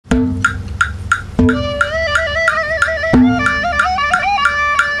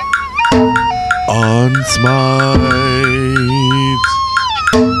on Smite.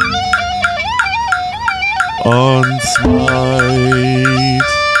 On Smite.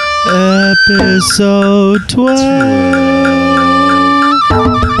 Episode 12.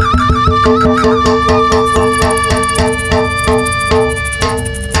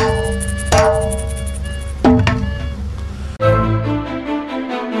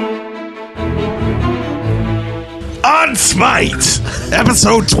 On Smite,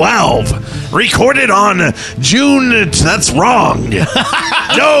 episode 12, recorded on June, that's wrong.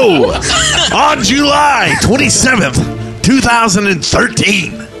 No, on July 27th,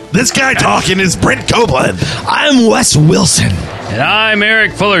 2013. This guy talking is Brent Copeland. I'm Wes Wilson. And I'm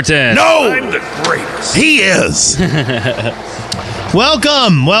Eric Fullerton. No, I'm the greatest. He is.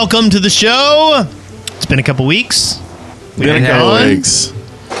 Welcome to the show. It's been a couple weeks. Been a couple weeks.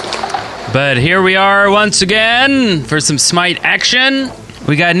 But here we are once again for some Smite action.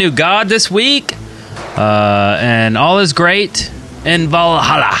 We got a new god this week. And all is great in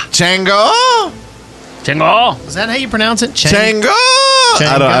Valhalla. Chango? Chango? Is that how you pronounce it? Chango?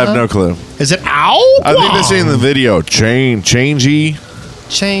 I have no clue. Is it ow? I think they say in the video, changey.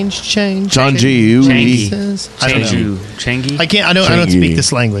 Changi. I don't know. Changi? I don't speak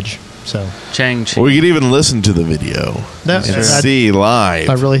this language. So Well, we could even listen to the video and see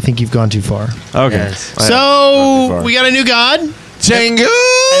live. I really think you've gone too far. Okay. Yes. So we got a new god, Chango,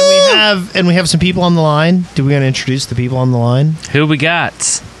 and we have some people on the line. Do we want to introduce the people on the line? Who we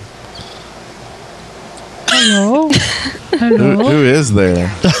got? Hello. Who is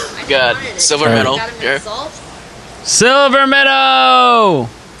there? We got Silver Medal here. Silver Meadow!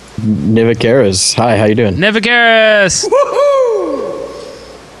 Nivicaris. Hi, how you doing? Nivicaris!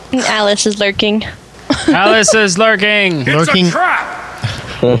 Alice is lurking. Alice is lurking. Lurking.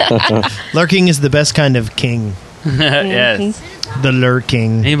 Lurking is the best kind of king. Yes. The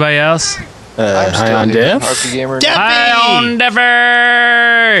lurking. Anybody else? Hi, on Dev. RP Gamer. Hi on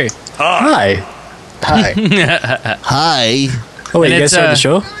Dever! Hi. Hi. Hi. Oh, wait, And you guys it's, started the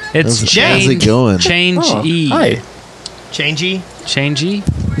show? It's How's it going? Change Oh, E. hi. Changey? Changey?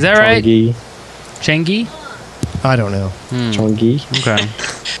 Is that right? Chongi. Changi? I don't know. Chongi. Okay.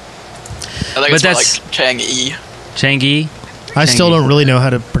 I think But it's more that's- like Chang-E. Changi? I still don't really know how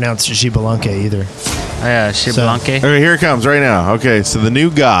to pronounce Shibalanke either. Oh, yeah, Shiblanke. Okay, here it comes right now. Okay, so the new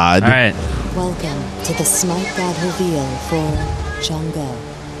god, All right. Welcome to the Smite God reveal for Chongo.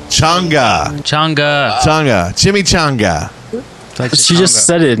 Changa. Changa. Chimichanga. She just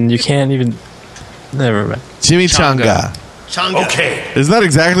said it, and you can't even... Never mind. Chimichanga. Changa. Okay. Isn't that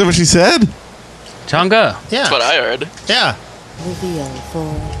exactly what she said? Changa. Yeah. That's what I heard. Yeah. Reveal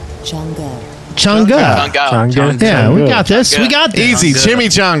for Chongo. Changa. Changa. Yeah, we got this. We got this. Easy,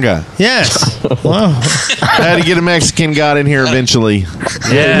 chimichanga. Yes. Wow. I had to get a Mexican god in here eventually.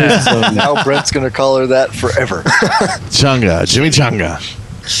 Yeah. Now Brent's going to call her that forever. Changa, chimichanga.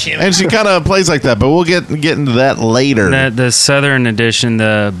 And she kind of plays like that, but we'll get into that later. The southern edition,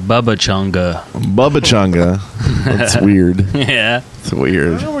 the Bubba Chunga. Bubba Chunga. That's weird. Yeah. It's I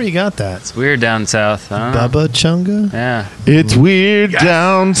weird. don't know where you got that. It's weird down south. I don't know. Bubba Chunga? Yeah. It's weird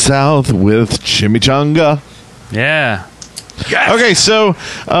down south with chimichanga. Yeah. Okay, so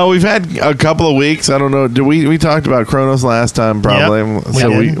we've had a couple of weeks. I don't know. Did we talked about Kronos last time? Probably. Yep, So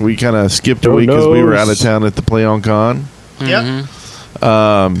we did. we kind of skipped a week because we were out of town at the Play on Con. Yep.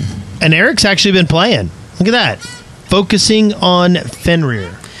 And Eric's actually been playing. Look at that. Focusing on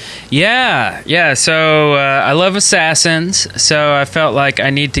Fenrir. Yeah. So I love assassins. So I felt like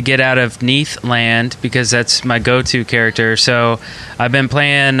I need to get out of Neath Land because that's my go-to character. So I've been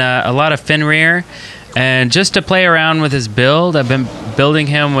playing a lot of Fenrir. And just to play around with his build, I've been building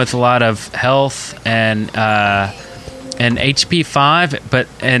him with a lot of health and HP 5,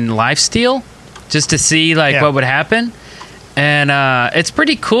 and lifesteal, just to see what would happen. And it's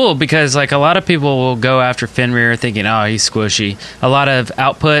pretty cool because a lot of people will go after Fenrir thinking, oh, he's squishy. A lot of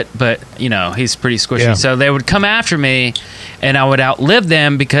output, but he's pretty squishy. Yeah. So they would come after me, and I would outlive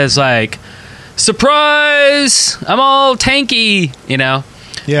them because surprise, I'm all tanky. Yeah.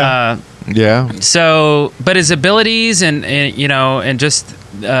 Yeah. So, but his abilities and just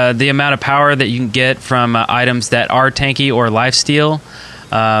the amount of power that you can get from items that are tanky or lifesteal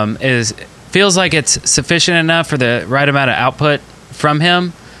feels like it's sufficient enough for the right amount of output from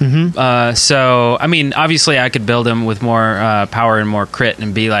him. Mm-hmm. So, I mean, obviously I could build him with more power and more crit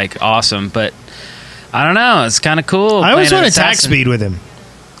and be awesome, but I don't know. It's kind of cool. I always playing want an attack assassin. Speed with him.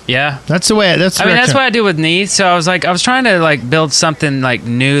 Yeah. That's the way. That's I mean, that's what I do with Neath. So I was trying to build something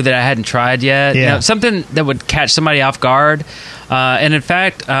new that I hadn't tried yet. Yeah. Something that would catch somebody off guard. And in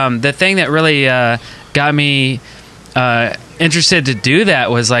fact, the thing that really got me interested to do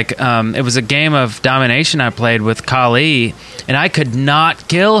that was like it was a game of domination I played with Kali, and I could not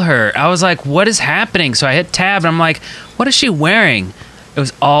kill her. I was like, what is happening? So I hit tab, and I'm like, what is she wearing? It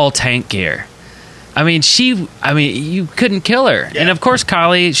was all tank gear. I mean, you couldn't kill her. Yeah. And of course,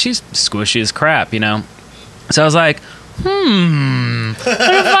 Kali, she's squishy as crap, you know? So I was like, what if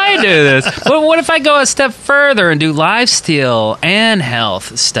I do this? What if I go a step further and do lifesteal and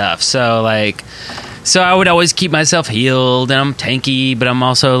health stuff? So I would always keep myself healed, and I'm tanky, but I'm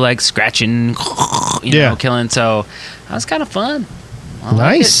also like scratching, you know, killing. So that was kind of fun.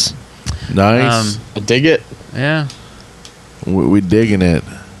 Nice. Nice. I dig it. Yeah. We digging it.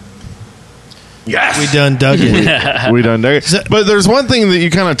 Yes. We done dug it. We done dug it. But there's one thing that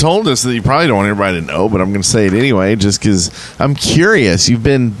you kind of told us that you probably don't want everybody to know, but I'm going to say it anyway just because I'm curious. You've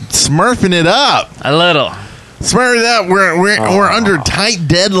been smurfing it up. A little. Smurfing it up. We're under tight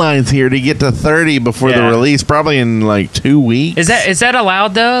deadlines here to get to 30 before the release, probably in like 2 weeks. Is that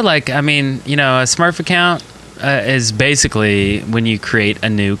allowed, though? Like, I mean, you know, a Smurf account is basically when you create a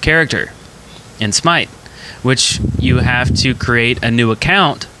new character in Smite, which you have to create a new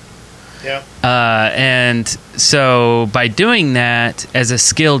account. Yeah. And so by doing that, as a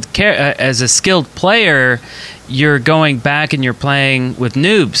skilled player, you're going back and you're playing with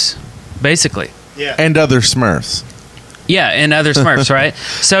noobs, basically. Yeah. And other Smurfs. Yeah, and other Smurfs, right?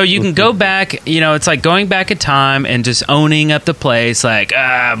 So you can go back, you know, it's like going back in time and just owning up the place, like,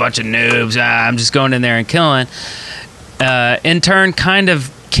 a bunch of noobs, I'm just going in there and killing. In turn, kind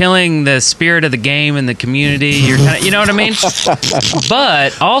of killing the spirit of the game and the community. You're kind of, you know what I mean?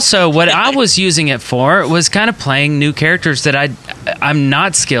 But also, what I was using it for was kind of playing new characters that I'm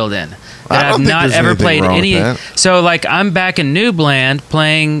not skilled in. That I've not ever played any. So, like, I'm back in Noobland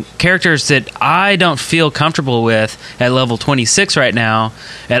playing characters that I don't feel comfortable with at level 26 right now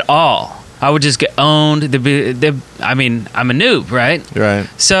at all. I would just get owned. I mean, I'm a noob, right? Right.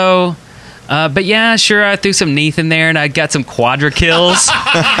 So. But yeah, sure, I threw some Neath in there, and I got some quadra kills.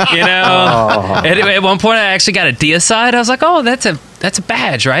 You know, at one point I actually got a deicide. I was like, "Oh, that's a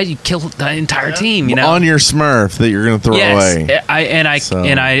badge, right? You killed the entire team." You know, on your Smurf that you're going to throw away.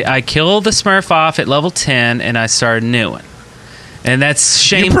 I killed the Smurf off at level 10, and I started a new one. And that's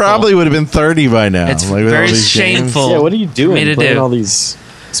shameful. You probably would have been 30 by now. It's like, very shameful. Yeah, what are you doing? Playing all these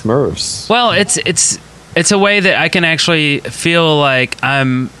Smurfs. Well, it's a way that I can actually feel like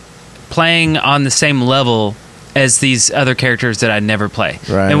I'm playing on the same level as these other characters that I never play.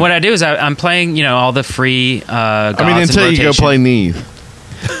 Right. And what I do is I'm playing, you know, all the free gods. I mean, until you go play Neath.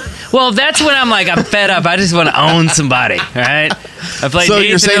 Well, that's when I'm like, I'm fed up. I just want to own somebody, right? I play so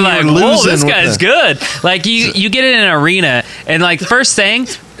Neath, and they're like, whoa, this guy's good. Like, you get in an arena, and like, first thing,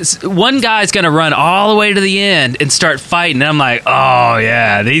 one guy's going to run all the way to the end and start fighting. And I'm like, oh,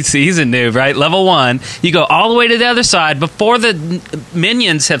 yeah, he's a noob, right? Level 1. You go all the way to the other side before the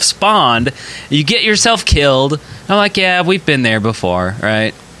minions have spawned. You get yourself killed. I'm like, yeah, we've been there before,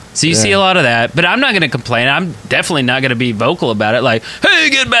 right? So you see a lot of that. But I'm not going to complain. I'm definitely not going to be vocal about it. Like, hey,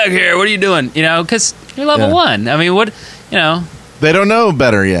 get back here. What are you doing? You know, because you're level 1. I mean, what, you know. They don't know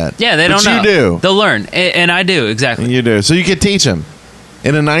better yet. Yeah, they don't know. You do. They'll learn. And I do, exactly. And you do. So you could teach them.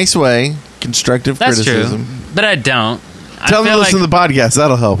 In a nice way, constructive criticism. True, but I don't. Tell them to listen to the podcast.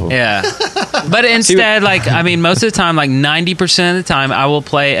 That'll help them. Yeah. But instead, like, I mean, most of the time, like 90% of the time, I will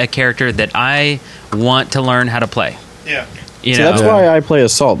play a character that I want to learn how to play. Yeah. You know? That's why I play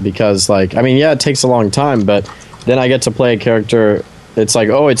Assault, because, like, I mean, yeah, it takes a long time, but then I get to play a character. It's like,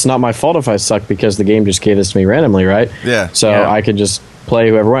 oh, it's not my fault if I suck because the game just gave this to me randomly, right? Yeah. So I could just play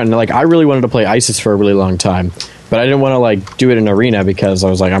whoever went. And, like, I really wanted to play Isis for a really long time. But I didn't want to, like, do it in arena because I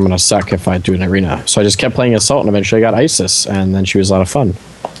was like, I'm going to suck if I do it in arena. So I just kept playing Assault, and eventually I got Isis, and then she was a lot of fun.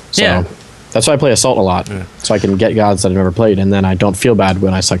 So that's why I play Assault a lot, so I can get gods that I've never played, and then I don't feel bad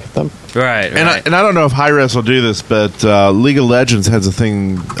when I suck at them. Right. And I don't know if Hi-Res will do this, but League of Legends has a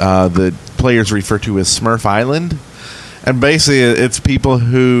thing that players refer to as Smurf Island. And basically, it's people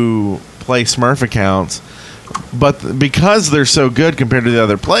who play Smurf accounts, but because they're so good compared to the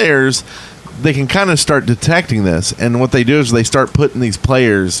other players, they can kind of start detecting this, and what they do is they start putting these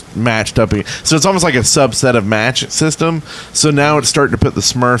players matched up. So it's almost like a subset of match system. So now it's starting to put the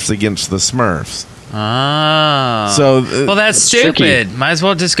Smurfs against the Smurfs. Oh. So well, that's stupid. Tricky. Might as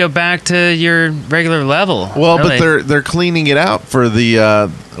well just go back to your regular level. Well, really. But they're cleaning it out for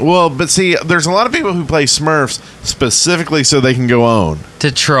the but see, there's a lot of people who play Smurfs specifically so they can go own.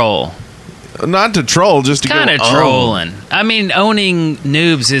 To troll. Not to troll, just to kind of trolling. I mean, owning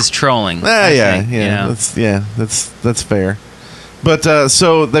noobs is trolling. That's fair. But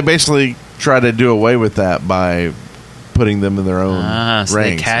so they basically try to do away with that by putting them in their own ranks. So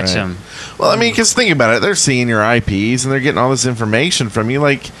they catch them. Well, I mean, because think about it. They're seeing your IPs and they're getting all this information from you.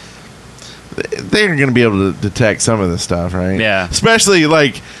 Like, they're going to be able to detect some of this stuff, right? Yeah. Especially,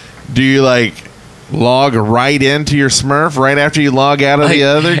 like, do you, like, log right into your Smurf right after you log out of the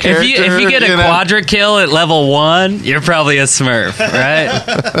other character? If you get a quadra kill at level 1, you're probably a Smurf, right?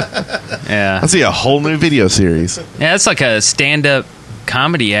 Yeah. I see a whole new video series. Yeah, it's like a stand-up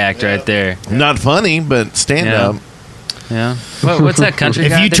comedy act right there. Not funny, but stand-up. Yeah. What's that country?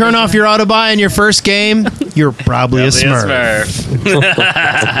 If guy you that turn does off that? your auto buy in your first game, you're probably a Smurf.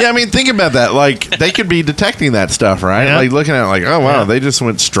 Yeah, I mean, think about that. Like, they could be detecting that stuff, right? Yeah. Like, looking at it like, oh, wow, they just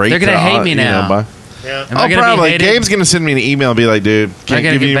went straight They're gonna to, hate me you know, now. buy. Am Oh, I gonna be probably. hated? Gabe's going to send me an email and be like, dude, can't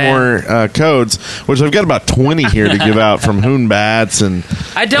gonna give you get any more codes, which I've got about 20 here to give out from Hoonbats and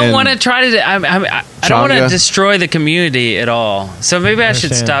I don't and want to try to. I don't want to Chonga. destroy the community at all. So maybe I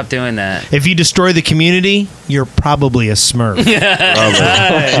should Understand. stop doing that. If you destroy the community, you're probably a Smurf.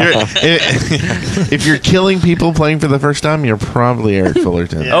 if you're killing people playing for the first time, you're probably Eric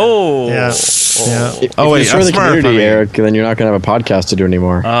Fullerton. Oh. Yeah. If Oh, wait, you destroy a the Smurf, community, I mean. Eric, then you're not going to have a podcast to do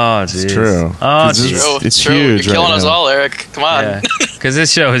anymore. Oh, jeez. It's true. Oh, 'Cause jeez. it's true. huge You're killing right us now. all, Eric. Come on. Yeah. Because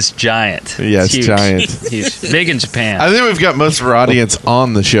this show is giant. Yeah, it's huge. giant. Huge. Big in Japan. I think we've got most of our audience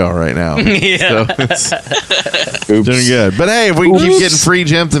on the show right now. Yeah. So it's Oops. doing good. But hey, if we can keep getting free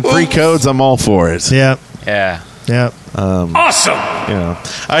gems and free codes, I'm all for it. Yeah. Yeah. Yeah. Awesome. You know,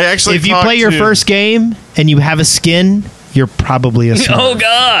 I actually If you talked play your to- first game and you have a skin, you're probably a Smurf. Oh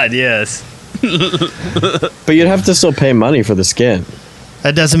God, yes. But you'd have to still pay money for the skin.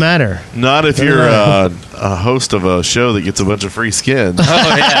 That doesn't matter. Not if you're a host of a show that gets a bunch of free skins.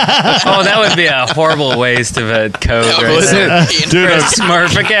 Oh yeah. Oh, that would be a horrible waste of a code That right would there. be Dude, For a I've,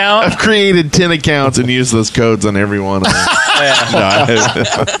 Smurf account. I've created 10 accounts and used those codes on every one of them.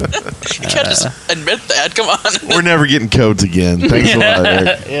 You can't just admit that. Come on. We're never getting codes again. Thanks a lot,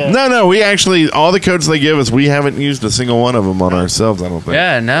 Eric. No, we actually, all the codes they give us, we haven't used a single one of them on ourselves, I don't think.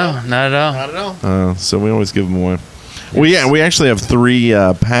 Yeah, no, not at all. Not at all. So we always give them away. We actually have 3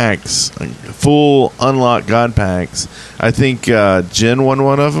 packs, full unlocked God packs. I think Jen won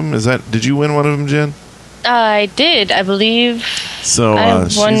one of them. Did you win one of them, Jen? I did, I believe. So I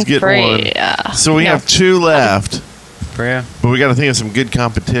have one she's getting free, one. yeah. So we No. have 2 left, Freya. but we got to think of some good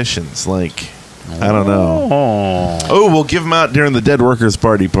competitions. Like, I don't know. Oh. Oh, we'll give them out during the Dead Workers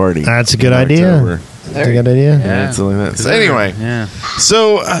Party. That's a good in idea. October. That's a good idea. Yeah, something like that. So anyway, Yeah.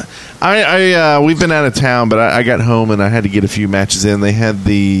 so we've been out of town, but I got home and I had to get a few matches in. They had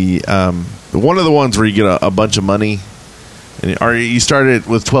the one of the ones where you get a bunch of money, and you started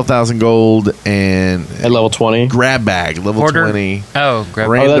with 12,000 gold and At level 20. grab bag level Order. 20. Oh, grab.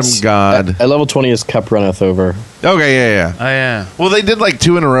 Random god. At level 20 is Cup Runneth Over. Okay, yeah. Oh yeah. Well, they did like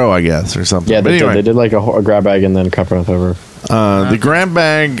 2 in a row, I guess, or something. Yeah, but they anyway, did. They did like a grab bag and then Cup Runneth Over. the grab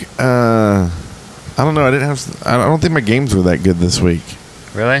bag. I don't know. I don't think my games were that good this week.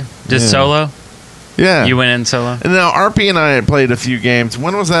 Really? Just Yeah. solo? Yeah. You went in solo? And now RP and I had played a few games.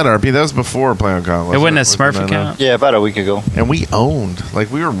 When was that, RP? That was before Play on Con. It wasn't a Was Smurf it? account? Yeah, about a week ago. And we owned.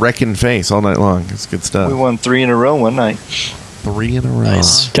 Like, we were wrecking face all night long. It's good stuff. We won 3 in a row one night. 3 in a row.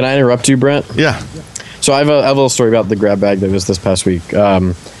 Can I interrupt you, Brent? Yeah. So I have a little story about the grab bag that was this past week.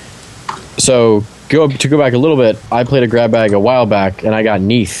 So go back a little bit, I played a grab bag a while back, and I got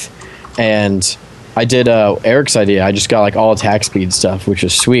Neath. And I did Eric's idea. I just got like all attack speed stuff, which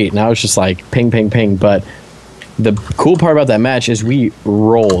is sweet. And I was just like ping, ping, ping. But the cool part about that match is we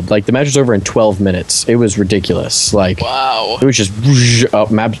rolled. Like the match was over in 12 minutes. It was ridiculous. Like Wow. it was just whoosh,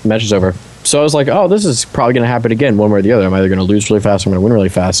 match is over. So I was like, oh, this is probably going to happen again, one way or the other. I'm either going to lose really fast or I'm going to win really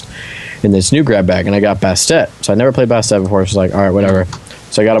fast in this new grab bag. And I got Bastet. So I never played Bastet before. So I was like, all right, whatever.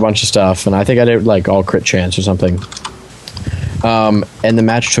 So I got a bunch of stuff. And I think I did like all crit chance or something. And the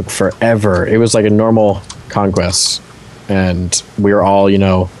match took forever. It was like a normal conquest. And we were all,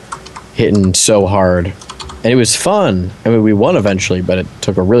 hitting so hard. And it was fun. I mean, we won eventually, but it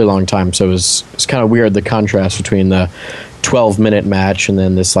took a really long time. So it's kind of weird, the contrast between the 12-minute match and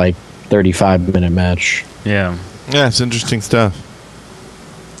then this like 35-minute match. Yeah. Yeah, it's interesting stuff.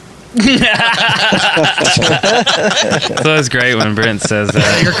 So it's great when Brent says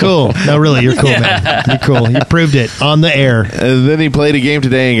that. You're cool. No, really, you're cool, man. You're cool. You proved it on the air. And then he played a game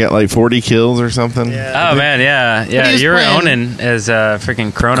today and got like 40 kills or something. Oh man, yeah. he was You're playing- owning as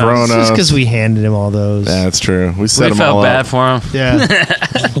freaking Kronos. Kronos. Just because we handed him all those. That's true. We set We them felt all bad up. for him. Yeah.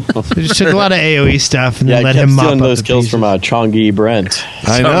 We just took a lot of AoE stuff and Yeah, then I let kept him mop stealing up those the kills pieces. from Chongi Brent.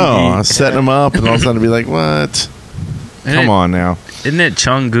 I know. Chunky. I was setting them up and all of a sudden be like, what? Come on now. Isn't it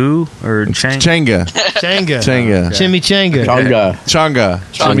Chungu or Chang? Changa. Changa. Changa. Chimichanga. Chonga. Changa.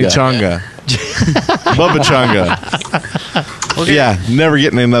 Changa. Chimichanga. Bubba Changa. Yeah, never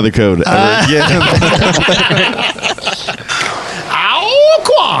getting another code ever again. Ow,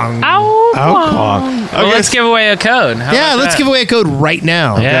 Kwong. Ow, Kwong. Well, let's give away a code. How Yeah, about let's that? give away a code right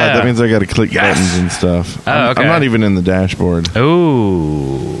now. Yeah. God, that means I got to click buttons and stuff. Oh, okay. I'm not even in the dashboard.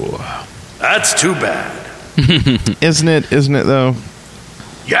 Ooh. That's too bad. Isn't it though?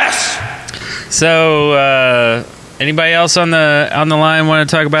 Yes. So, anybody else on the line want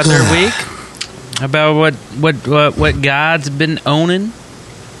to talk about their week? About what God's been owning?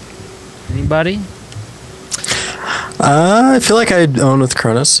 Anybody? I feel like I'd own with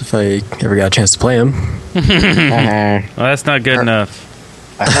Cronus if I ever got a chance to play him. Well, that's not good enough.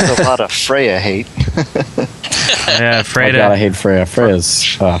 I have a lot of Freya hate. Yeah, Oh Freya. God, I hate Freya. Freya's.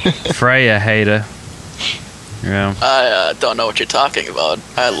 Freya hater. Yeah. I don't know what you're talking about.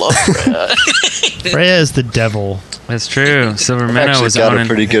 I love Freya. Freya is the devil. That's true. Silver I've Minnow actually was got owning. a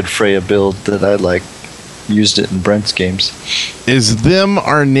pretty good Freya build that I like. Used it in Brent's games. Is them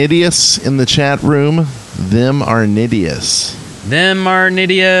Arnidius in the chat room? Them Arnidius. Them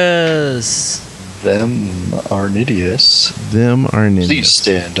Arnidius. Them Arnidius. Them Arnidius. Please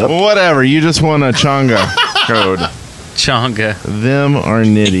stand up. Whatever. You just won a Chonga code. Chonga. Them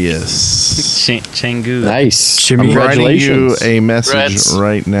Arnidius. Changu. Nice. I'm writing you Congratulations. a message Congrats.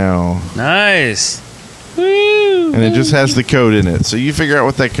 right now, Nice. Woo. and it just has the code in it. So you figure out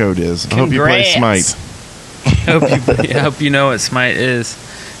what that code is. I hope you play Congrats. Smite. I hope you know what Smite is.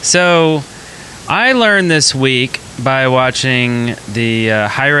 So, I learned this week by watching the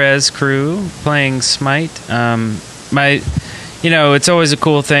Hi-Rez crew playing Smite. It's always a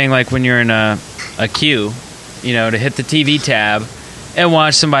cool thing, like when you're in a queue, to hit the TV tab and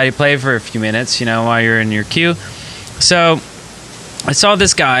watch somebody play for a few minutes, while you're in your queue. So, I saw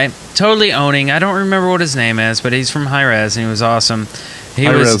this guy totally owning. I don't remember what his name is, but he's from Hi-Rez and he was awesome. He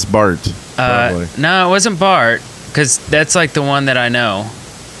Hi-Rez Bart. Probably. No, it wasn't Bart, because that's like the one that I know.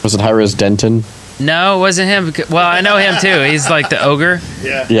 Was it Hi-Rez Denton? No, it wasn't him. Well, I know him too. He's like the ogre.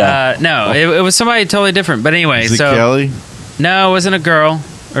 Yeah. No, it was somebody totally different. But anyway, Is it so Kelly? no, it wasn't a girl.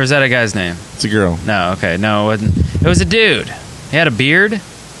 Or is that a guy's name? It's a girl. No, okay, no, it wasn't. It was a dude. He had a beard.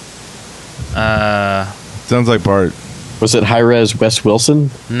 Sounds like Bart. Was it Hi-Rez Wes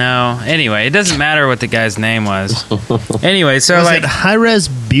Wilson? No. Anyway, it doesn't matter what the guy's name was. Anyway, so Was like it Hi-Rez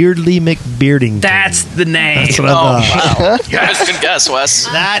Beardley McBeardington? that's the name. That's what I thought. Wow. That's a good guess, Wes.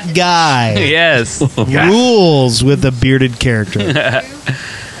 That guy Yes. rules with a bearded character.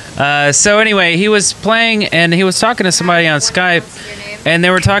 So anyway, he was playing and he was talking to somebody on Skype, and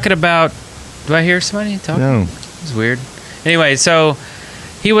they were talking about. Do I hear somebody talking? No. It's weird. Anyway, so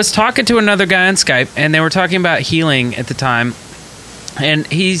he was talking to another guy on Skype, and they were talking about healing at the time. And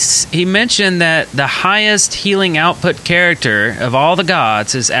he mentioned that the highest healing output character of all the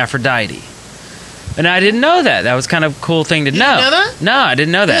gods is Aphrodite. And I didn't know that. That was kind of a cool thing to know. didn't know that? No, I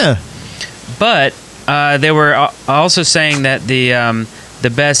didn't know that. Yeah. But they were also saying that the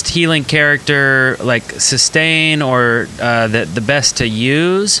best healing character, like sustain, or the best to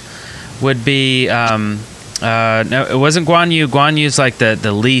use, would be no, it wasn't Guan Yu. Guan Yu's like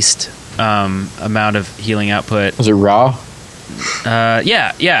the least amount of healing output. Was it Ra?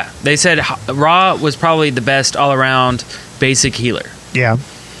 Yeah. They said Ra was probably the best all around basic healer. Yeah.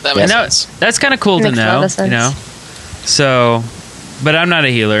 That And makes sense. that's kind of cool to Makes a lot know, of sense. So, but I'm not a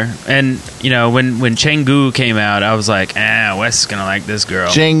healer, and when Chenggu came out, I was like, Wes is gonna like this girl.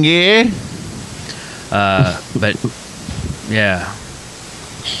 Jengi. But yeah,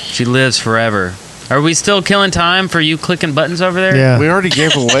 she lives forever. Are we still killing time for you clicking buttons over there? Yeah. We already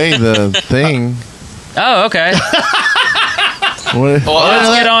gave away the thing. Oh, okay. What? Well, Let's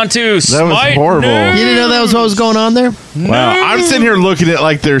get on to That was Smite horrible. News. You didn't know that was what was going on there? Wow, I'm sitting here looking at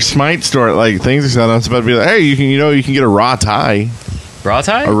like their Smite store, like things or something. I was about to be like, hey, you can get a raw tie, Raw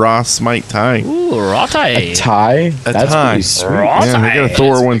tie? a raw Smite tie. Ooh, raw tie. Tie? That's tie. pretty sweet. Raw Yeah, tie. they got a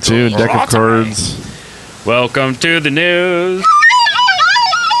Thor one too, a deck Raw of tie. cards. Welcome to the news.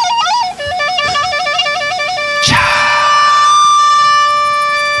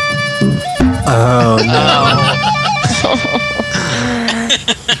 Oh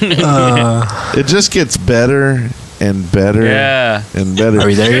no! It just gets better and better Yeah. and better. Are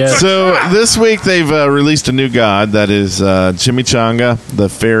we there yet? So this week they've released a new god that is Chimichanga, the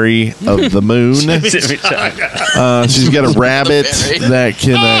fairy of the moon. She's got a rabbit fairy. that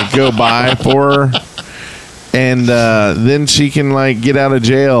can go by for her, and then she can like get out of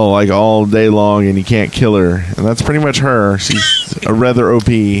jail like all day long, and you can't kill her. And that's pretty much her. She's a rather OP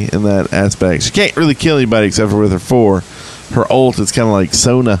in that aspect. She can't really kill anybody except for with her 4. Her ult is kind of like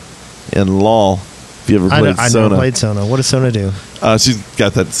Sona in LoL. If you ever I played never Sona, played Sona. What does Sona do? she's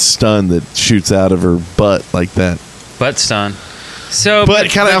got that stun that shoots out of her butt like that. Butt stun. So, but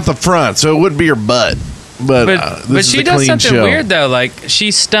kind of out the front, so it wouldn't be your butt. But this she is a does clean something show. weird though. Like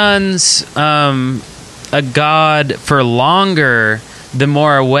she stuns a god for longer the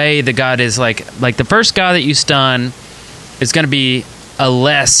more away the god is. Like the first god that you stun is going to be a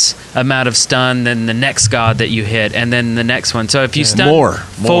less amount of stun than the next god that you hit, and then the next one. So if you stun More.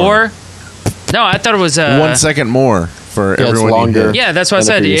 4, no, I thought it was 1 second more for it's everyone. longer. You hit. Yeah, that's what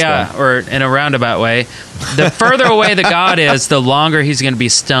I than the said. previous Yeah, guy. or in a roundabout way. The further away the god is, the longer he's going to be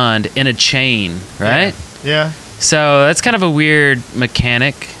stunned in a chain, right? Yeah. So that's kind of a weird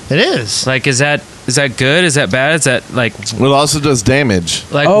mechanic. It is. Like, is that good? Is that bad? Is that like Well, it also does damage.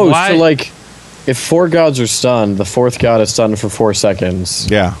 why? So like, if 4 gods are stunned, the 4th god is stunned for 4 seconds.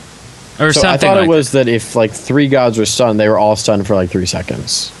 Yeah. or So something? I thought like it was that if like 3 gods were stunned, they were all stunned for like 3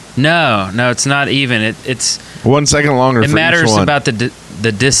 seconds. No, it's not even. It's 1 second longer. it for matters each one. about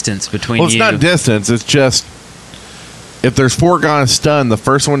the distance between Well, it's you. not distance. It's just if there's 4 guys stunned, the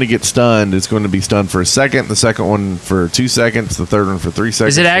first one to get stunned is going to be stunned for a second. The second one for 2 seconds. The third one for 3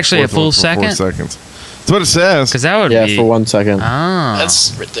 seconds. it the actually a fourth one full for 4 second? seconds. That's what it says. Because that would Yeah, be for 1 second. Oh,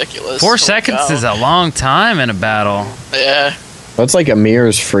 That's ridiculous. 4 Holy seconds cow. is a long time in a battle. Yeah. That's like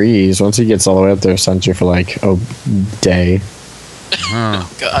Amir's freeze. Once he gets all the way up there, stuns you for like a day. Oh.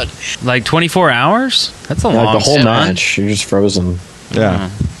 God. Like 24 hours? That's a Yeah, long like the whole stun. match, you're just frozen. Yeah.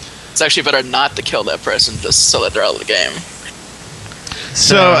 It's actually better not to kill that person just so that they're out of the game.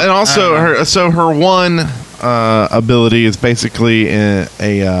 So and also her one ability is basically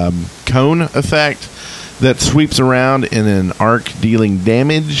a cone effect that sweeps around in an arc, dealing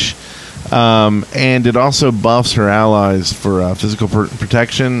damage. And it also buffs her allies for physical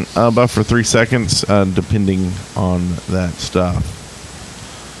protection buff for 3 seconds, depending on that stuff.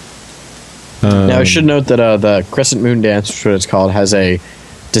 Now, I should note that the Crescent Moon Dance, which is what it's called, has a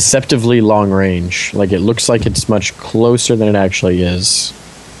deceptively long range. Like, it looks like it's much closer than it actually is.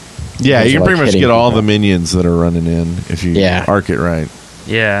 Yeah, Those you are can pretty like much hitting get all people. the minions that are running in if you arc it right.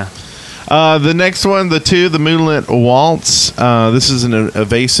 Yeah. The next one, the Moonlit Waltz. This is an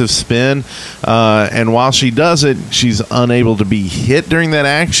evasive spin, and while she does it, she's unable to be hit during that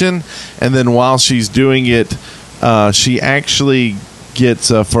action. And then while she's doing it, she actually gets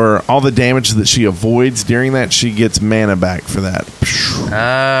for all the damage that she avoids during that, she gets mana back for that.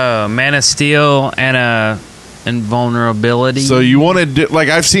 Oh, mana steal and invulnerability. So you want to do, like,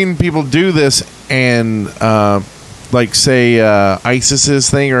 I've seen people do this, and like say Isis's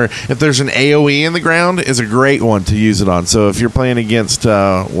thing, or if there's an AoE in the ground, is a great one to use it on. So if you're playing against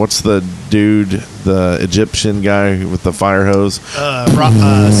what's the dude, the Egyptian guy with the fire hose,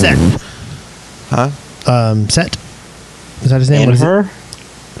 Set. huh? Set. Is that his name? What is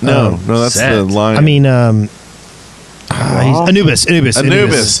it? No, that's Set. the line. I mean,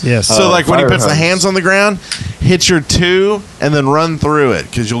 Anubis. Yes. So like when he puts the fire hands on the ground, hit your 2 and then run through it,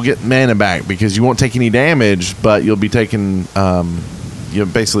 because you'll get mana back, because you won't take any damage, but you'll be taking you'll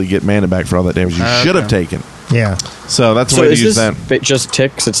basically get mana back for all that damage you should have taken. Yeah. So that's the So way to is use this that. just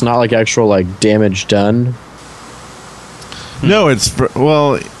ticks? It's not like actual like damage done? No, it's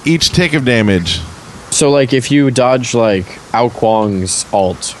each tick of damage. So like if you dodge like Ao Kuang's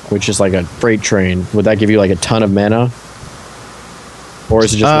ult, which is like a freight train, would that give you like a ton of mana? Or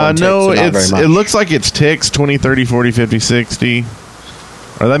is it just one tick, no, so not very much? it looks like it's ticks 20, 30, 40, 50, 60.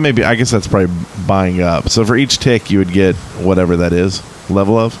 Or that may be, I guess that's probably buying up. So for each tick you would get whatever that is,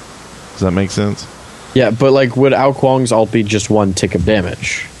 level of. Does that make sense? Yeah, but like would Ao Kuang's ult be just one tick of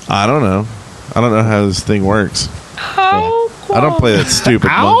damage? I don't know. I don't know how this thing works. I don't play that stupid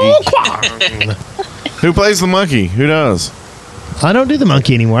monkey. Who plays the monkey? Who knows? I don't do the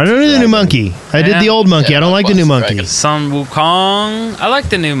monkey anymore. I don't do the new monkey. I did the old monkey. I don't like the new monkey. Sun Wukong. I like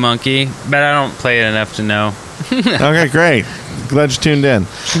the new monkey, but I don't play it enough to know. Okay, great. Glad you tuned in.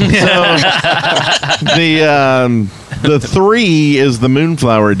 So the 3 is the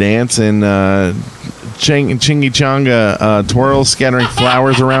Moonflower Dance, and Chingy Changa twirls, scattering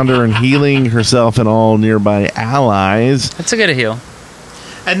flowers around her and healing herself and all nearby allies. That's a good heal.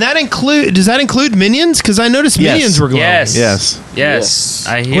 And does that include minions? Because I noticed Yes. minions were glowing. Yes.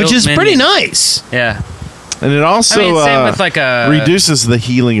 I healed Which is pretty minions. nice. Yeah. And it also same with like a reduces the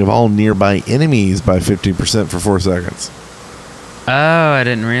healing of all nearby enemies by 50% for 4 seconds. Oh, I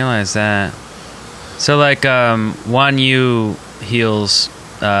didn't realize that. So like Wan Yu heals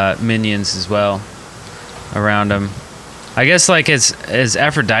minions as well around them. I guess like as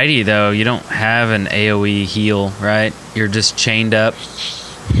Aphrodite though, you don't have an AoE heal, right? You're just chained up.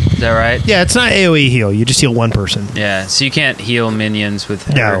 Is that right? Yeah, it's not AoE heal. You just heal one person. Yeah, so you can't heal minions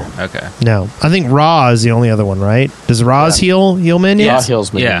with No. her. Okay. No. I think Ra is the only other one, right? Does Ra's heal minions? Ra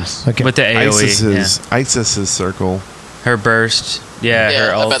heals Yeah. minions. Okay. With the AoE. Isis's circle. Her burst. Yeah,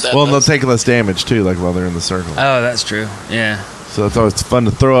 her I ult. bet that Well, and they'll does. take less damage too, like while they're in the circle. Oh, that's true. Yeah. So it's always fun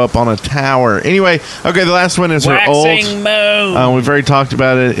to throw up on a tower. Anyway, okay, the last one is her Waxing ult. moon. We've already talked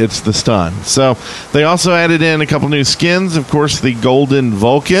about it. It's the stun. So they also added in a couple new skins. Of course, the Golden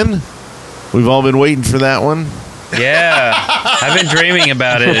Vulcan. We've all been waiting for that one. Yeah. I've been dreaming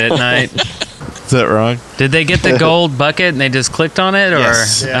about it at night. Is that wrong? Did they get the gold bucket and they just clicked on it? Or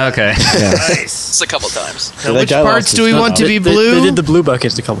Yes. Yeah. Okay. Nice. It's a couple times. So that Which guy parts lost do we his want to nut. be They blue? did the blue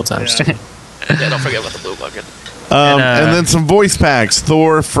buckets a couple times too. Yeah, don't forget about the blue bucket. And then some voice packs: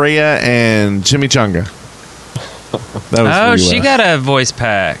 Thor, Freya, and Chimichanga. That was Oh, for she US. got a voice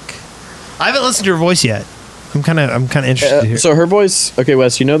pack. I haven't listened to her voice yet. I'm kind of interested to hear. So her voice. Okay,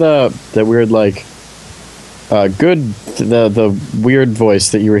 Wes. You know the weird like. The weird voice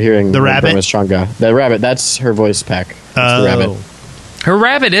that you were hearing. The rabbit? from Miss Changa. The rabbit. That's her voice pack. That's the rabbit. Her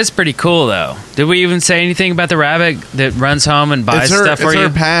rabbit is pretty cool, though. Did we even say anything about the rabbit that runs home and buys stuff for it's you? her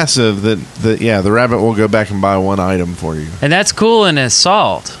passive that the rabbit will go back and buy one item for you. And that's cool in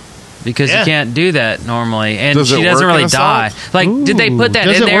Assault because Yeah. you can't do that normally. And Does she it doesn't work really in die. Assault? Like, did they put that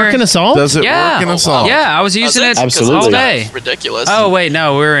Does in it there? work in Assault? Does it Yeah. work in Oh, Assault? Yeah, I was using it Absolutely. all day. Ridiculous. Oh, wait,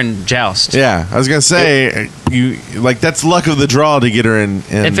 no, we're in Joust. Yeah, I was gonna say you like that's luck of the draw to get her in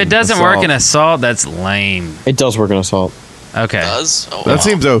If it doesn't work in Assault. Assault, that's lame. It does work in Assault. Okay. It does? Oh, That wow.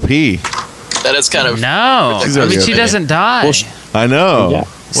 seems OP. That is kind of... No. She's I mean, okay. she doesn't die. Well, I know. Yeah.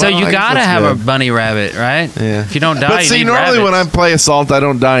 so Well, you I guess gotta that's have a good. bunny rabbit, right? Yeah. If you don't die, But you see, need normally when I rabbits. play Assault, I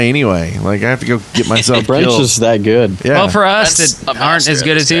don't die anyway. Like I have to go get myself Brent's killed. just that good. Yeah. Well, for us That's that a aren't master as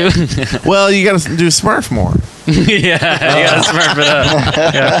good as you. Well, you got to do Smurf more. Yeah, you gotta smurf it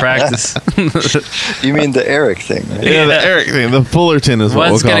up. You gotta practice. You mean the Eric thing, right? Yeah, the Eric thing, the Fullerton is what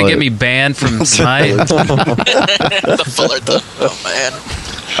What's we'll call gonna it. get me banned from Smite? the Fullerton. Oh, man.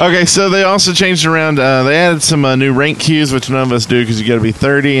 Okay, so they also changed around. They added some new rank queues, which none of us do because you got to be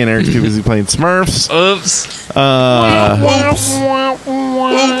 30, and Eric's too busy playing Smurfs. Oops.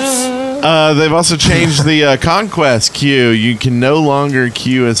 They've also changed the Conquest queue. You can no longer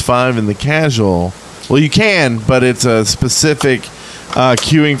queue as 5 in the casual. Well, you can, but it's a specific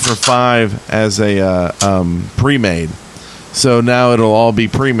queuing for 5 as a pre-made. So now it'll all be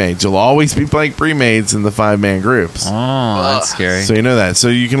pre-mades. You'll always be playing pre-mades in the 5-man groups. Oh, that's scary. So you know that. So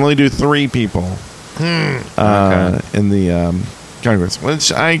you can only do 3 people in the Conquest,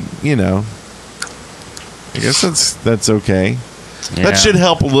 which I guess that's okay. Yeah. That should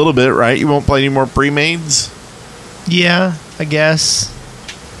help a little bit, right? You won't play any more pre-mades, Yeah, I guess.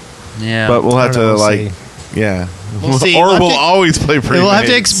 Yeah. but we'll have I don't to know, we'll like, yeah, We'll see. or We'll have we'll to- always play pre-mades. We'll have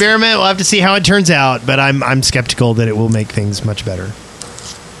to experiment. We'll have to see how it turns out. But I'm skeptical that it will make things much better.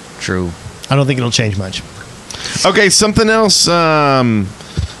 True. I don't think it'll change much. Okay, something else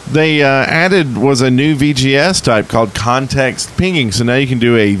they added was a new VGS type called context pinging. So now you can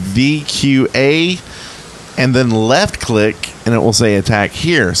do a VQA and then left click, and it will say attack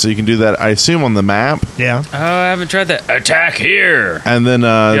here. So you can do that, I assume, on the map. Yeah. Oh, I haven't tried that. Attack here. And then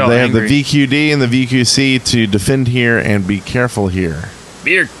Feel they have the angry. VQD and the VQC to defend here and be careful here.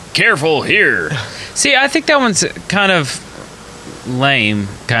 Be careful here. See, I think that one's kind of lame,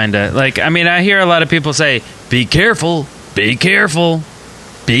 kind of. Like, I mean, I hear a lot of people say, be careful, be careful,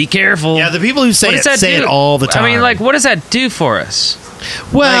 be careful. Yeah, the people who say What it does that say do? it all the time. I mean, like, what does that do for us?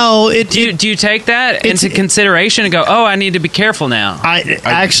 well, Do you take that it's- into consideration and go, oh, I need to be careful now? I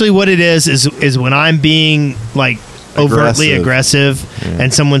actually what it is when I'm being like overtly aggressive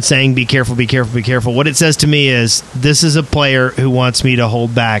and someone's saying be careful, be careful, be careful. What it says to me is this is a player who wants me to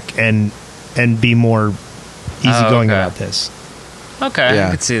hold back and be more easygoing okay. about this. Okay, Yeah.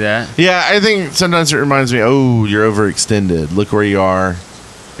 I could see that. Yeah, I think sometimes it reminds me, oh, you're overextended. Look where you are.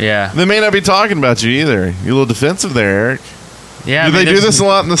 Yeah. They may not be talking about you either. You're a little defensive there, Eric. Yeah. do they do this a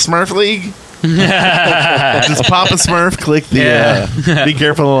lot in the Smurf League? Just pop a Smurf, click the Yeah. be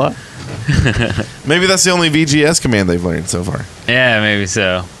careful a lot. Maybe that's the only VGS command they've learned so far. Yeah, maybe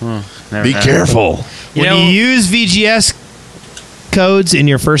so. Never Be know. careful. You When know- you use VGS codes in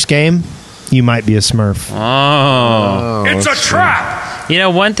your first game, you might be a Smurf. Oh, It's a that's true. trap! You know,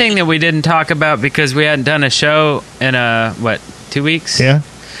 one thing that we didn't talk about because we hadn't done a show in 2 weeks? Yeah.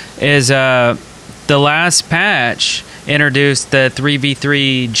 Is the last patch introduced the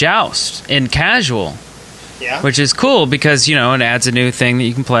 3v3 joust in casual. Yeah. Which is cool because, you know, it adds a new thing that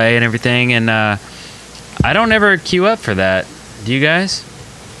you can play and everything. And I don't ever queue up for that. Do you guys?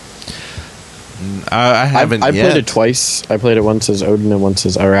 I haven't I yet. played it twice. I played it once as Odin and once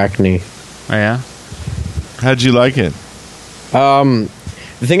as Arachne. Oh, yeah? How'd you like it? The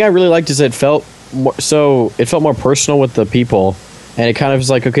thing I really liked is it felt more personal with the people. And it kind of is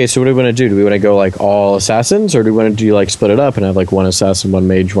like, okay, so what do we want to do? Do we want to go like all assassins, or do we want to do like split it up and have like one assassin, one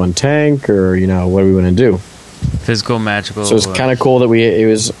mage, one tank, or what do we want to do? Physical, magical. So it's kind of cool that it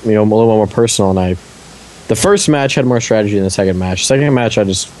was a little more personal. And the first match had more strategy than the second match. Second match, I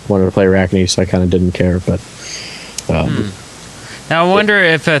just wanted to play Arachne, so I kind of didn't care. But now I wonder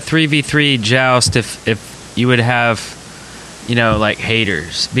if a 3v3 joust, if you would have, like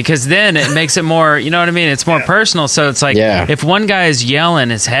haters, because then it makes it more, you know what I mean? It's more personal. So it's like, if one guy is yelling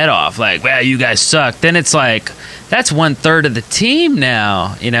his head off, like, "Well, you guys suck," then it's like, that's 1/3 of the team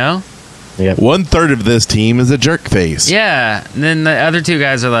now, Yep. 1/3 of this team is a jerk face. Yeah. And then the other two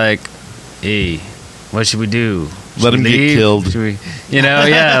guys are like, "Hey, what should we do? Let him get killed." Should we,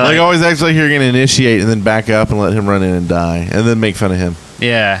 yeah. Like always act like you're going to initiate and then back up and let him run in and die, and then make fun of him.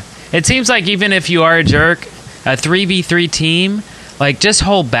 Yeah. It seems like even if you are a jerk, a 3v3 team, like, just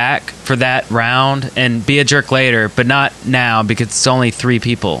hold back for that round and be a jerk later, but not now because it's only 3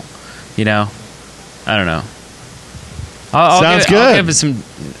 people. I don't know. Sounds good.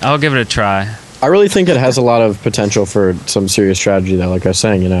 I'll give it a try. I really think it has a lot of potential for some serious strategy, though. Like I was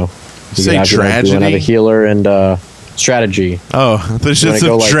saying, you Say could tragedy? have a healer and strategy. Oh, there's just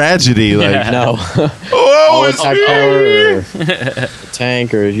a tragedy. No. All attack power or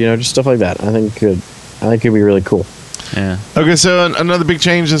tank or, just stuff like that. I think it'd be really cool. Yeah. Okay, so another big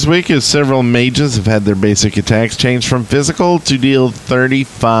change this week is several mages have had their basic attacks changed from physical to deal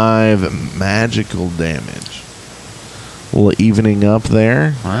 35 magical damage. A little evening up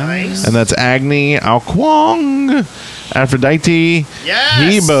there. Nice. And that's Agni, Alquang, Aphrodite,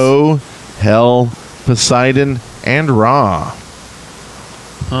 Hebo, Hel, Poseidon, and Ra.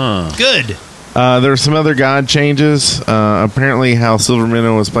 Good. There were some other god changes. Apparently, how Silver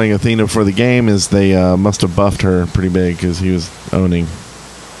Minnow was playing Athena for the game is they must have buffed her pretty big because he was owning.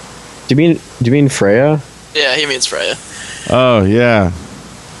 Do you mean Freya? Yeah, he means Freya. Oh yeah.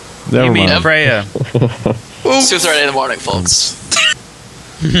 Never mind. Freya? 2:30 in the morning, folks.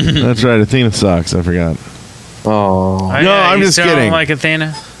 That's right. Athena sucks. I forgot. Oh no, I'm just still kidding. Don't like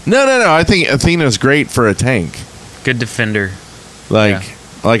Athena? No. I think Athena's great for a tank. Good defender. Like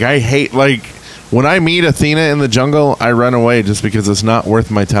I hate when I meet Athena in the jungle, I run away just because it's not worth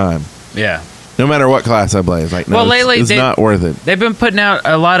my time. Yeah. No matter what class I play, it's like, no, well, lately it's not worth it. They've been putting out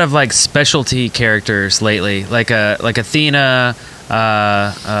a lot of specialty characters lately, like Athena,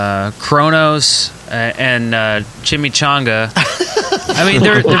 Kronos, and Chimichanga. I mean,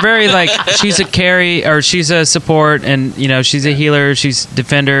 they're very she's a carry or she's a support, and she's a healer, she's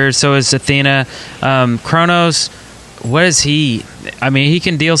defender. So is Athena. Kronos, what is he? I mean, he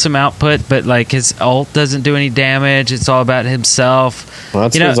can deal some output, but his ult doesn't do any damage. It's all about himself. Well,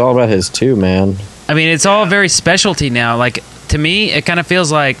 it's all about his too, man. I mean, it's all very specialty now. To me, it kind of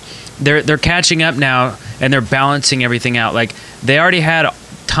feels like they're catching up now and they're balancing everything out. They already had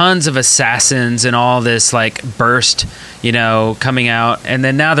tons of assassins and all this burst, coming out, and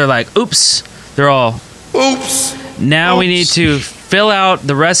then now they're like, oops, they're all oops. Now we need to fill out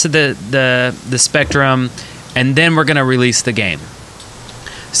the rest of the spectrum, and then we're gonna release the game.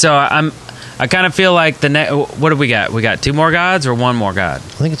 So I kind of feel like what do we got? We got 2 more gods or 1 more god? I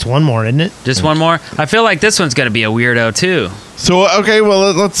think it's 1 more, isn't it? Just 1 more? I feel like this one's going to be a weirdo, too. So, okay,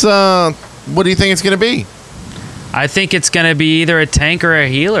 well, let's, what do you think it's going to be? I think it's going to be either a tank or a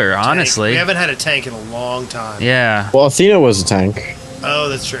healer, honestly. We haven't had a tank in a long time. Yeah. Well, Athena was a tank. Oh,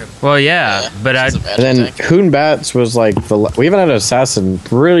 that's true. Well, yeah, but and then Hoonbats was we haven't had an assassin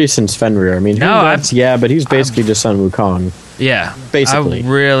really since Fenrir. I mean, Hoonbats, but he's basically just Sun Wukong. Yeah, basically. I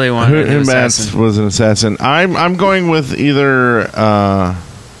really want an assassin. Hoonbats was an assassin. I'm going with either.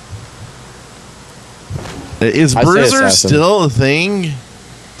 Is Bruiser still a thing?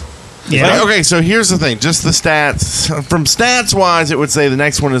 Yeah. Okay, so here's the thing. Just the stats. From stats wise, it would say the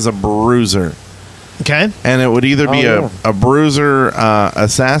next one is a Bruiser. Okay. And it would either be a Bruiser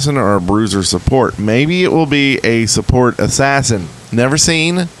assassin or a Bruiser support. Maybe it will be a support assassin. Never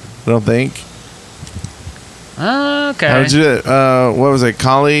seen, I don't think. Okay. How did you? What was it?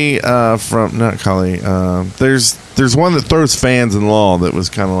 Kali from not Kali. There's one that throws fans in law that was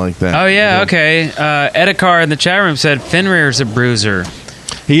kind of like that. Oh yeah. Okay. Edikar in the chat room said Fenrir's a Bruiser.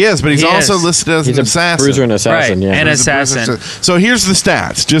 He is, but he's also listed as an assassin. Bruiser and assassin, right. yeah. An assassin. So here's the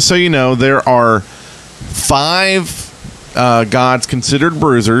stats. Just so you know, there are 5 gods considered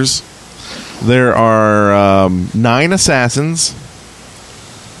bruisers. There are 9 assassins,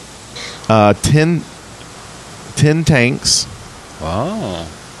 10 tanks. Wow.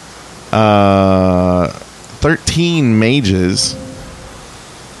 13 mages,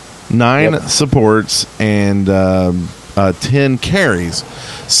 9 supports, and 10 carries.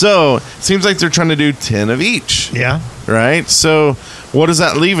 So it seems like they're trying to do 10 of each. Yeah. Right? So what does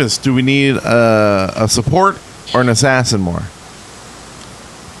that leave us? Do we need a support or an assassin more?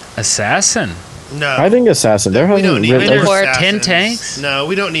 Assassin. No. I think assassin. There we hasn't don't need really- more Or assassins. 10 tanks? No,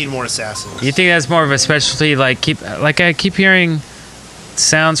 we don't need more assassins. You think that's more of a specialty? I keep hearing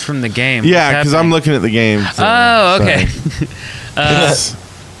sounds from the game. Yeah, What's because I'm happening? looking at the game. Oh, so- okay.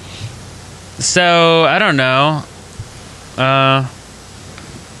 So I don't know.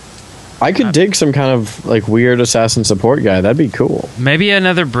 I could dig some kind of like weird assassin support guy. That'd be cool. Maybe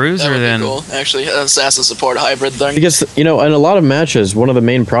another That bruiser would then. be cool. Actually, assassin support hybrid thing. Because in a lot of matches, one of the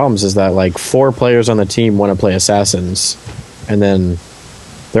main problems is that like 4 players on the team want to play assassins, and then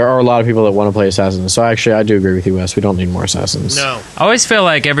there are a lot of people that want to play assassins. So actually, I do agree with you, Wes. We don't need more assassins. No. I always feel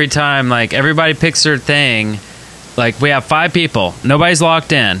like every time like everybody picks their thing, like we have 5 people, nobody's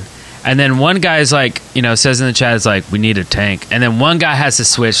locked in. And then one guy's like, says in the chat, it's like, we need a tank. And then one guy has to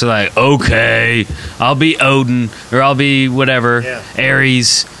switch. They're like, okay, I'll be Odin or I'll be whatever,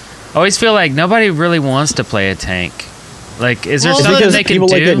 Ares. I always feel like nobody really wants to play a tank. Like, is there Well, something Because they can people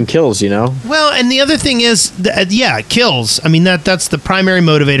do? like getting kills, Well, and the other thing is, kills. I mean, that's the primary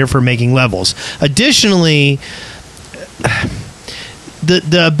motivator for making levels. Additionally,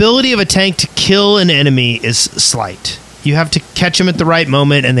 the ability of a tank to kill an enemy is slight. You have to catch them at the right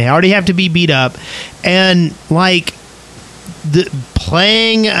moment, and they already have to be beat up. And like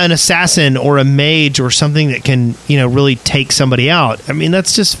playing an assassin or a mage or something that can really take somebody out. I mean,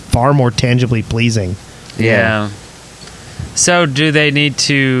 that's just far more tangibly pleasing. Yeah. So do they need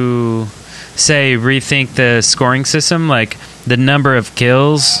to say rethink the scoring system, like the number of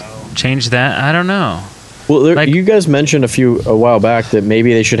kills, change that? I don't know. Well, you guys mentioned a while back that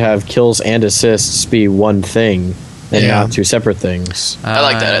maybe they should have kills and assists be one thing and not 2 separate things. I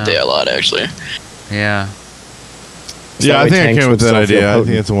like that idea a lot, actually. Yeah. Yeah, I think I came with that idea. I think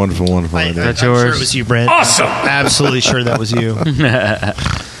It's it's a wonderful idea. I'm sure it was you, Brent. Awesome! I'm absolutely sure that was you.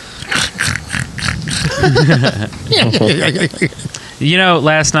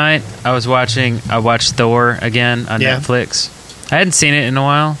 Last night I watched Thor again on Netflix. I hadn't seen it in a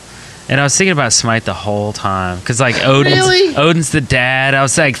while. And I was thinking about Smite the whole time. Because, like, Odin's the dad. I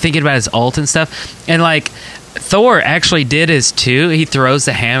was, like, thinking about his ult and stuff. And, like, Thor actually did his 2. He throws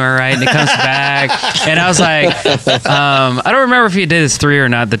the hammer, right? And it comes back. And I was like, I don't remember if he did his 3 or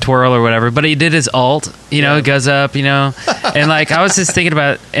not, the twirl or whatever. But he did his ult. It goes up, And, like, I was just thinking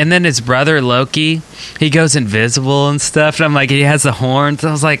about... And then his brother, Loki, he goes invisible and stuff. And I'm like, he has the horns.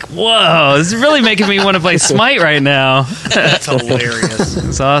 I was like, whoa, this is really making me want to play Smite right now. That's hilarious.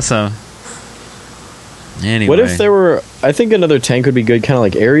 It's awesome. Anyway. What if there were... I think another tank would be good, kind of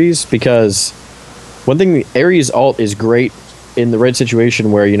like Ares, because one thing, Ares' ult is great in the right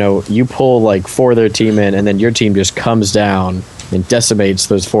situation where, you pull like 4 of their team in and then your team just comes down and decimates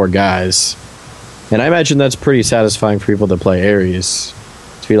those 4 guys. And I imagine that's pretty satisfying for people that play Ares.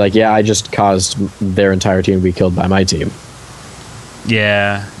 To be like, I just caused their entire team to be killed by my team.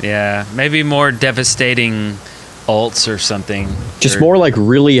 Yeah. Maybe more devastating ults or something. Just more like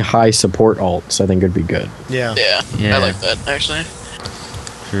really high support ults, I think would be good. Yeah. I like that, actually.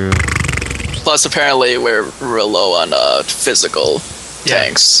 True. Plus, apparently, we're real low on physical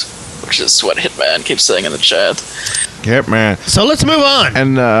tanks, which is what Hitman keeps saying in the chat. Yep, man. So let's move on.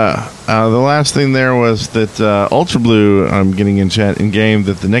 And the last thing there was that Ultra Blue, I'm getting in chat in game,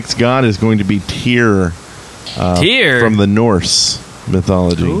 that the next god is going to be Tyr. Tyr? From the Norse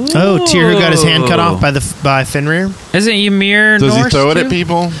mythology. Ooh. Oh, Tyr who got his hand cut off by Fenrir? Isn't Ymir Does Norse he throw it too? at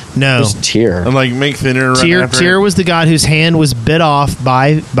people? No. Just Tyr. And like make Fenrir run after Tyr it? was the god whose hand was bit off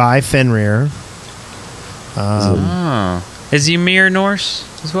by Fenrir. Is Ymir Norse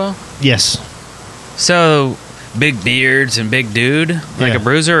as well? Yes. So big beards and big dude, like Yeah. a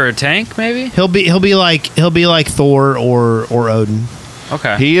bruiser or a tank, maybe. He'll be like Thor or Odin.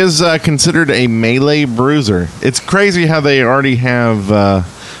 Okay. He is considered a melee bruiser. It's crazy how they already have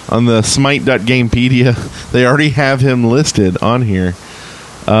on the Smite.Gamepedia, they already have him listed on here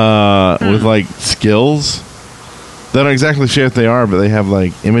with like skills. They don't exactly share what they are, but they have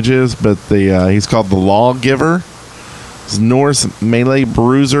like images. But he's called the Lawgiver. He's Norse melee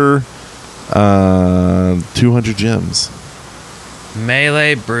bruiser, 200 gems.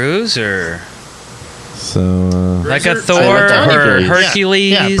 Melee bruiser. So Like a Bruiser? Thor or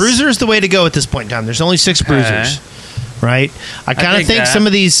Hercules. Yeah, Bruiser is the way to go at this point in time. There's only 6 bruisers, right? I kind of dig think that. some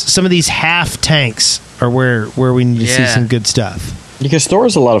of these half tanks are where we need to see Yeah. some good stuff. Because Thor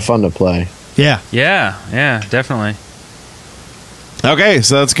is a lot of fun to play. Yeah. Yeah, definitely. okay,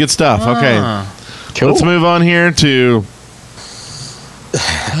 so that's good stuff. Okay, Cool. let's move on here to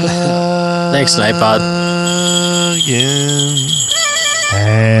Thanks, Nightbot. again.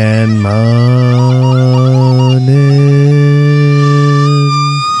 And money.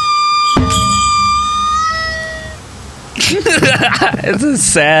 It's a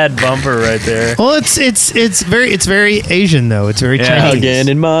sad bumper right there. Well, it's very Asian though. It's very Chinese. Hugging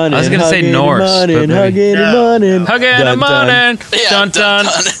and money. I was gonna say Norse. Hugging but and maybe- money. Hugging and money. Hugging and money. Yeah, Dun dun.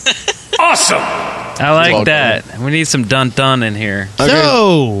 Awesome! I like Welcome. that. We need some dun dun in here.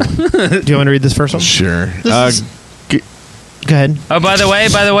 So, do you want to read this first one? Sure. This is- Go ahead. Oh, by the way,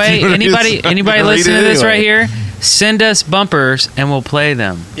 anybody Read listening it to this anyway. right here, send us bumpers and we'll play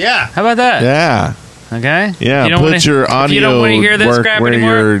them. Yeah. How about that? Yeah. Okay. Yeah. You don't Put wanna- your if audio you don't want to hear this work crap where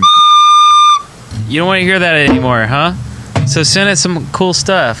anymore. you're. You don't want to hear that anymore, huh? So send us some cool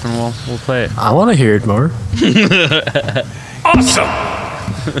stuff and we'll play it. I want to hear it more. Awesome!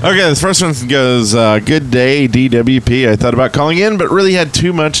 Okay, this first one goes, good day, DWP. I thought about calling in, but really had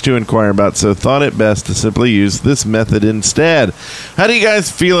too much to inquire about, so thought it best to simply use this method instead. How do you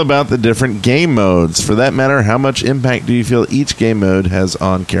guys feel about the different game modes? For that matter, how much impact do you feel each game mode has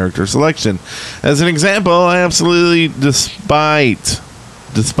on character selection? As an example, I absolutely despise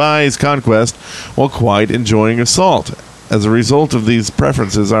Conquest while quite enjoying Assault. As a result of these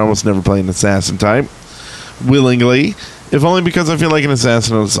preferences, I almost never play an assassin type willingly, if only because I feel like an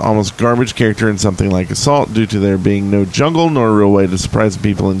assassin is almost garbage character in something like Assault due to there being no jungle nor a real way to surprise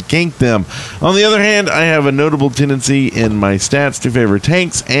people and gank them. On the other hand, I have a notable tendency in my stats to favor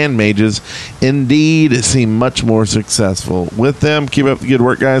tanks and mages. Indeed, seem much more successful with them. Keep up the good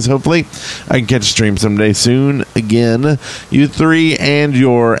work, guys. Hopefully, I can catch a stream someday soon. Again, you three and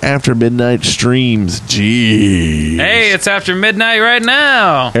your After Midnight streams. Jeez. Hey, it's after midnight right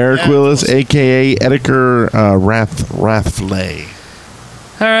now. Eric Willis, a.k.a. Ediker Rathflay.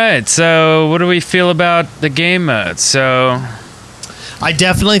 All right. So, what do we feel about the game modes? So, I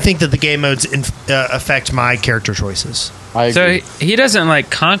definitely think that the game modes affect my character choices. I agree. he doesn't like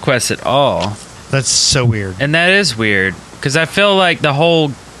Conquest at all, That's so weird. and that is weird because I feel like the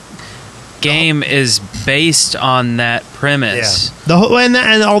whole game is based on that premise. The whole,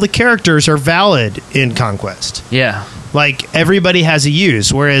 and all the characters are valid in Conquest. Yeah. Like everybody has a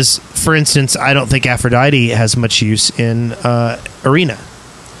use, whereas, for instance, I don't think Aphrodite has much use in Arena.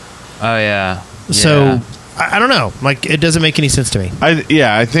 Oh yeah. So I don't know. Like it doesn't make any sense to me.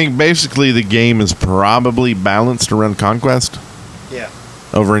 I think basically the game is probably balanced around Conquest Yeah.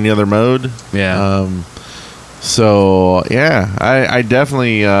 over any other mode. Yeah. So yeah, I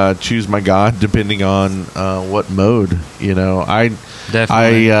definitely choose my god depending on what mode. You know,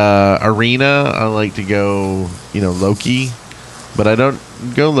 Definitely. Arena. I like to go Loki, but I don't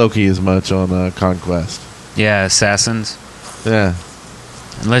go Loki as much on Conquest. Yeah, assassins. Yeah,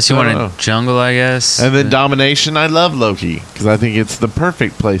 Unless you I don't want know. to jungle, I guess. and then Domination. I love Loki because I think it's the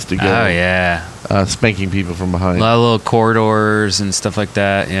perfect place to go. Oh yeah, spanking people from a behind. lot of little corridors and stuff like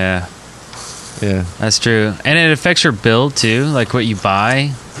that. Yeah, Yeah. that's true, and it affects your build too, like what you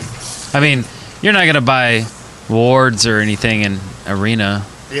buy. I mean, you're not gonna buy wards or anything in Arena,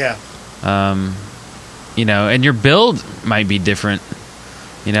 Yeah. and your build might be different.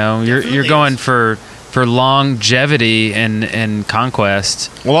 You're Definitely going is. for longevity and Conquest.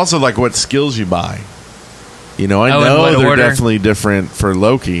 Well, also like what skills you buy. I Oh, in know what they're order? definitely different for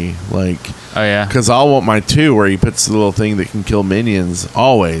Loki. Like, Oh yeah, because I'll want my 2 where he puts the little thing that can kill minions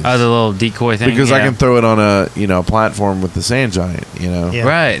always. oh the little decoy thing. because I yeah. can throw it on a platform with the sand giant. Yeah.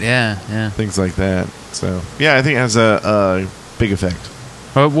 Right, yeah. Things like that. So yeah, I think it has a big effect.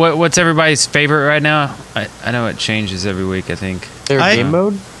 What's everybody's favorite right now? I know it changes every week. I think. Their game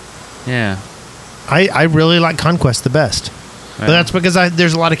mode? Yeah. I really like Conquest the best. But that's because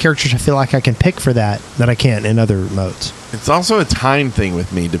there's a lot of characters I feel like I can pick for that I can't in other modes. It's also a time thing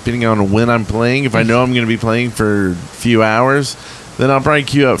with me, depending on when I'm playing. If I know I'm going to be playing for a few hours, then I'll probably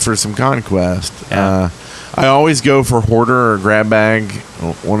queue up for some Conquest. Yeah. I always go for Hoarder or Grab Bag,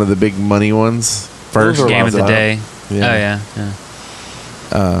 one of the big money ones first. Those are Game of the day. Yeah.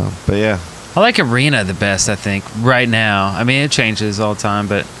 Oh yeah. But yeah. I like Arena the best. I think right now. I mean, it changes all the time,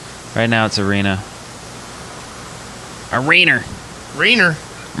 but right now it's Arena. Arena.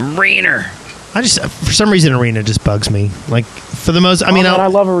 I just for some reason Arena just bugs me. like for the most. I mean, I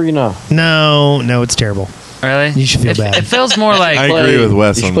love Arena. no, it's terrible. Really? You should feel bad. It feels more like I agree with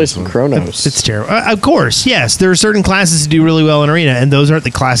Wes You should on play this some one. Chronos. It's terrible. Of course, yes. There are certain classes that do really well in Arena, and those aren't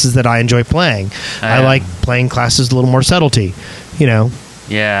the classes that I enjoy playing. I Yeah. like playing classes with a little more subtlety.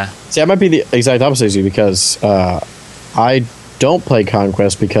 yeah. See, I might be the exact opposite as you because I don't play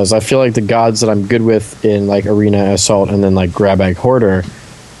Conquest because I feel like the gods that I'm good with in like Arena, Assault, and then like Grab Bag Hoarder,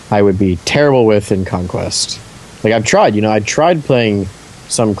 I would be terrible with in Conquest. Like I've tried, I tried playing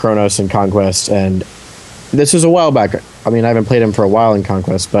some Chronos in Conquest, and this was a while back. I mean, I haven't played him for a while in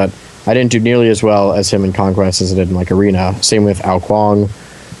Conquest, but I didn't do nearly as well as him in Conquest as I did in like Arena. Same with Ao Kuang.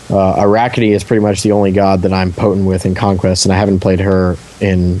 Arachne is pretty much the only god that I'm potent with in Conquest, and I haven't played her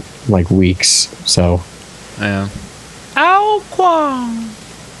in like weeks. So, yeah. Ao Kuang.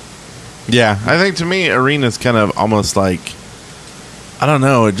 Yeah, I think to me, Arena's kind of almost like, I don't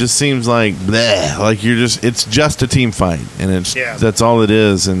know. It just seems like bleh, like it's just a team fight, and that's all it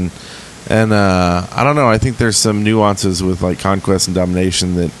is. And I don't know. I think there's some nuances with like Conquest and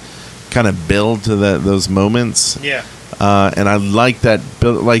Domination that kind of build to those moments. Yeah. And I like that.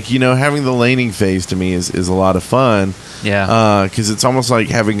 Like, having the laning phase to me is a lot of fun. Yeah. Because it's almost like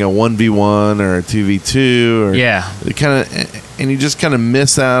having a 1v1 or a 2v2. Or yeah. It kind of, and you just kind of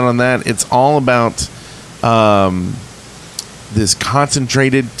miss out on that. It's all about this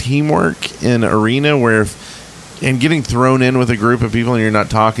concentrated teamwork in Arena and getting thrown in with a group of people and you're not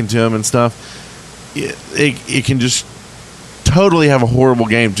talking to them and stuff. It can just totally have a horrible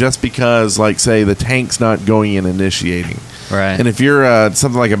game just because, like, say, the tank's not going in initiating. Right. And if you're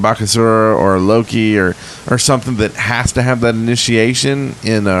something like a Bakasura or a Loki or something that has to have that initiation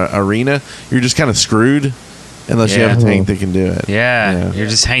in Arena, you're just kind of screwed unless you have a tank that can do it. Yeah. You're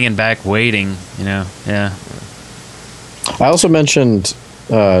just hanging back waiting, Yeah. I also mentioned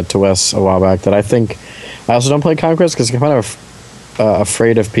to Wes a while back that I think I also don't play Conquest because I'm kind of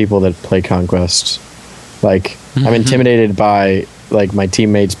afraid of people that play Conquest. Like, I'm intimidated by like my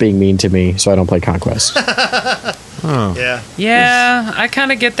teammates being mean to me, so I don't play Conquest. Yeah. Yeah, I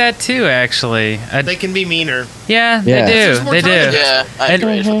kind of get that too, actually. They can be meaner. Yeah, they do. They do. Yeah, I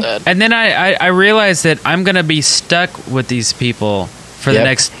agree with that. And then I realize that I'm going to be stuck with these people for the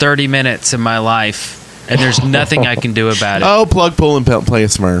next 30 minutes of my life, and there's nothing I can do about it. Oh, plug, pull, and play a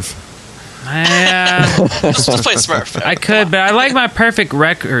Smurf. Yeah. Just play Smurf. I could, but I like my perfect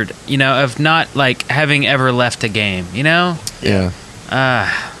record, of not like having ever left a game, Yeah.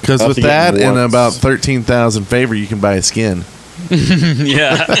 Because with to get that and once. about 13,000 favor, you can buy a skin.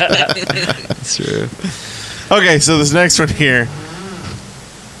 Yeah. That's true. Okay, so this next one here.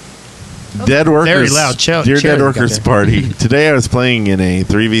 Dead Workers. Very loud. Dear Dead Workers Party. Today I was playing in a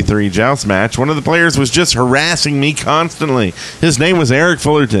 3v3 joust match. One of the players was just harassing me constantly. His name was Eric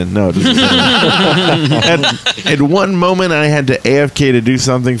Fullerton. No, it doesn't. At one moment I had to AFK to do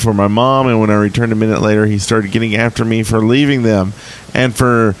something for my mom, and when I returned a minute later, he started getting after me for leaving them and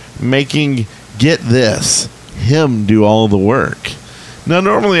for making, get this, him do all the work. Now,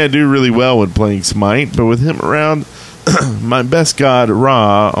 normally I do really well when playing Smite, but with him around, my best god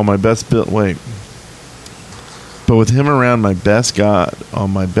Ra on my best build. Wait. But with him around, my best god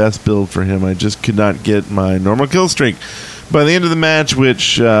on my best build for him, I just could not get my normal kill streak. By the end of the match,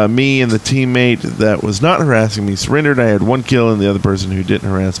 which me and the teammate that was not harassing me surrendered, I had 1 kill, and the other person who didn't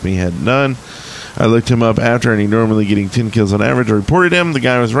harass me had none. I looked him up after, and he normally getting 10 kills on average. I reported him. The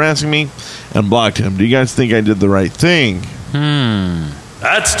guy was harassing me and blocked him. Do you guys think I did the right thing?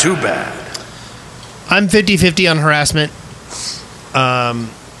 That's too bad. I'm 50-50 on harassment. I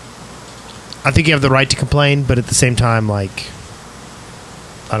think you have the right to complain, but at the same time, like,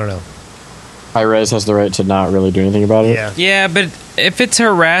 I don't know. Hi-Rez has the right to not really do anything about it. Yeah. Yeah, but if it's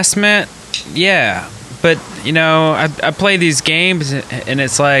harassment, yeah. But, I play these games, and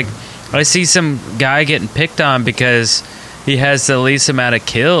it's like, I see some guy getting picked on because he has the least amount of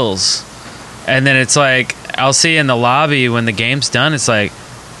kills. And then it's like, I'll see in the lobby when the game's done, it's like,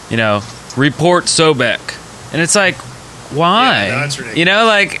 report Sobek. And it's like, why? Yeah, that's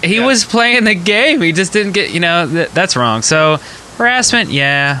ridiculous. He was playing the game. He just didn't get, that's wrong. So, harassment,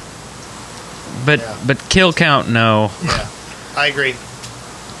 yeah. But kill count, no. Yeah, I agree.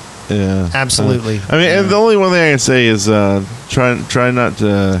 Yeah, Absolutely. And the only one thing I can say is try not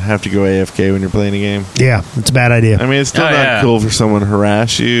to have to go AFK when you're playing a game. Yeah, it's a bad idea. I mean, it's still not cool for someone to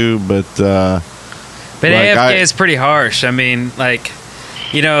harass you, but AFK is pretty harsh. I mean, I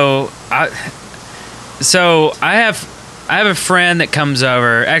have a friend that comes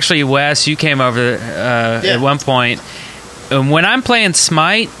over. Actually, Wes, you came over at one point. And when I'm playing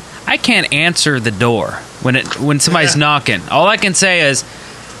Smite, I can't answer the door when somebody's knocking. All I can say is,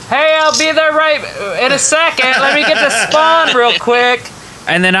 "Hey, I'll be there right in a second. Let me get to spawn real quick."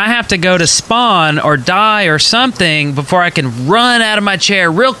 And then I have to go to spawn or die or something before I can run out of my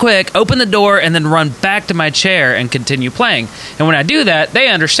chair real quick, open the door, and then run back to my chair and continue playing. And when I do that, they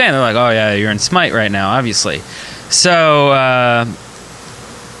understand. They're like, "Oh yeah, you're in Smite right now, obviously." So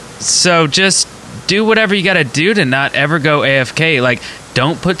just do whatever you got to do to not ever go AFK. Like,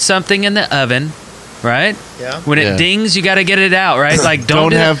 don't put something in the oven, right? Yeah. When it dings, you got to get it out, right? Like,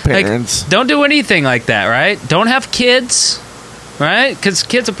 don't have parents. Don't do anything like that, right? Don't have kids, right? Because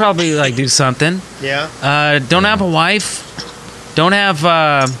kids will probably like do something. Yeah. Don't have a wife. Don't have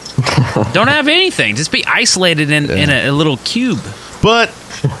anything. Just be isolated in a little cube. But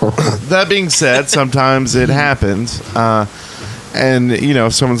that being said, sometimes it happens. And,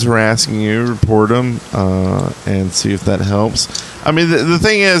 if someone's harassing you, report them and see if that helps. I mean, the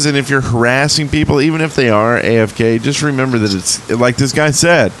thing is, and if you're harassing people, even if they are AFK, just remember that it's, like this guy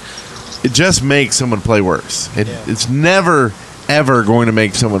said, it just makes someone play worse. It's never, ever going to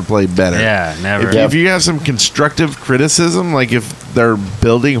make someone play better. Yeah, never. If you have some constructive criticism, like if they're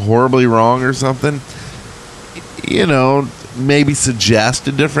building horribly wrong or something, maybe suggest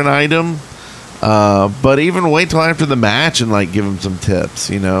a different item. But even wait till after the match and give them some tips,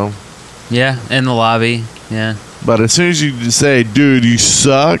 Yeah, in the lobby. Yeah. But as soon as you just say, dude, you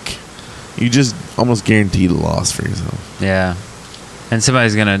suck, you just almost guaranteed a loss for yourself. Yeah. And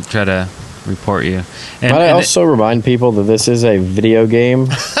somebody's going to try to report you. But I also remind people that this is a video game.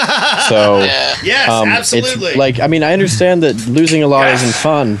 So, yes, absolutely. It's I understand that losing a lot isn't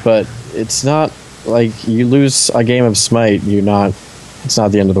fun, but it's not like you lose a game of Smite, it's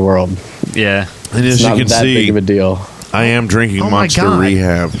not the end of the world. Yeah. And as it's you not can that see, big of a deal. I am drinking Monster God.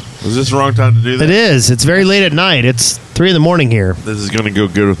 Rehab. Was this the wrong time to do that? It is. It's very late at night. It's 3 a.m. here. This is going to go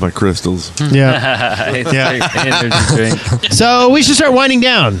good with my crystals. Yeah. Energy drink. So we should start winding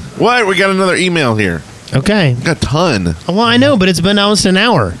down. What? We got another email here. Okay. We got a ton. Well, I know, but it's been almost an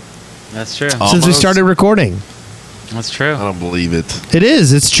hour That's true. since we started recording. That's true. I don't believe it. It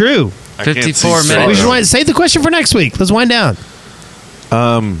is. It's true. I can't 54 see minutes. We should save the question for next week. Let's wind down.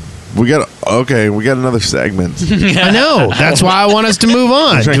 We got another segment. I know. That's why I want us to move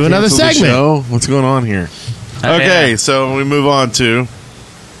on Trying to another cancel the segment. show? What's going on here? Okay, so we move on to.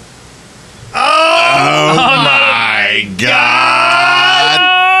 Oh my God!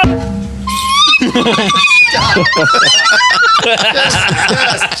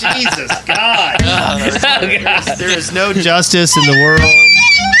 Jesus God. There is no justice in the world.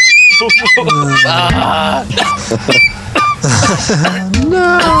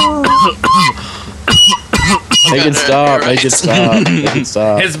 Make it stop. Make it stop. Make it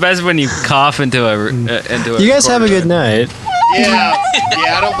stop. It's best when you cough into a You guys have a good night. Yeah,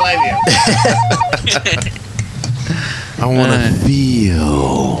 I don't blame you. I want to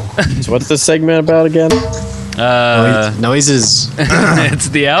feel. So what's this segment about again? Noises. It's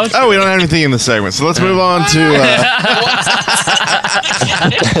the out. Oh, we don't have anything in the segment, so let's move on to.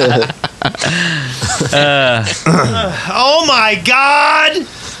 Oh my God!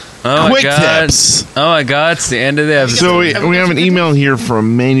 Oh Quick my God. tips. Oh my God! It's the end of the episode. So we have an email here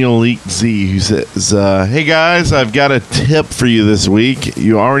from Manuel Leak Z who says, "Hey guys, I've got a tip for you this week.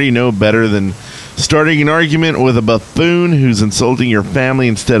 You already know better than starting an argument with a buffoon who's insulting your family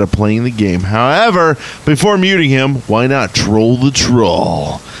instead of playing the game. However, before muting him, why not troll the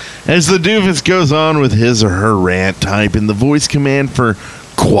troll?" As the doofus goes on with his or her rant, type in the voice command for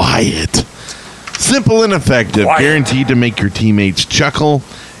quiet. Simple and effective, guaranteed to make your teammates chuckle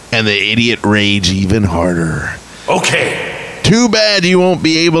and the idiot rage even harder. Okay. Too bad you won't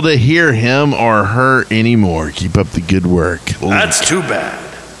be able to hear him or her anymore. Keep up the good work. That's too bad.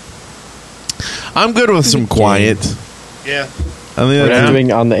 I'm good with some quiet. Yeah. I think We're that's not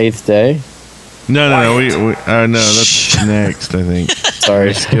doing on the 8th day. no. No, that's next. I think.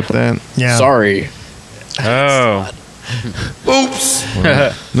 Sorry. Skip that. Yeah. Sorry. Oh, Oops.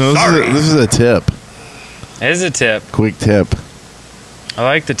 No, this is a tip. it is a tip. Quick tip. I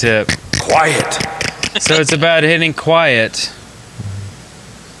like the tip. Quiet. So it's about hitting quiet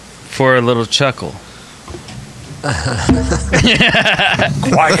for a little chuckle. Quiet.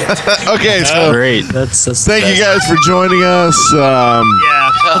 Okay, so Great. That's thank you guys for joining us. Yeah.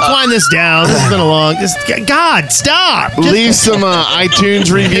 Let's wind this down. This has been a long. God, stop. Leave some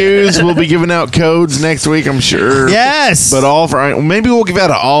iTunes reviews. We'll be giving out codes next week, I'm sure. Yes. But maybe we'll give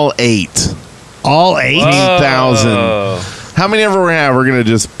out all 8. All 8? 18,000. Oh. How many ever we have, we're going to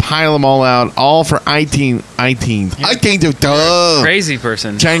just pile them all out, all for iTunes. Crazy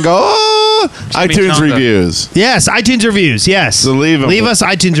person. Chango. iTunes Chongo. reviews. Yes, iTunes reviews. Yes. So leave 'em. Leave us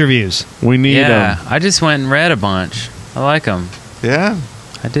iTunes reviews. We need Yeah, them. I just went and read a bunch. I like them. Yeah.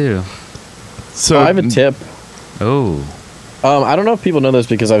 I do. So I have a tip. Oh. I don't know if people know this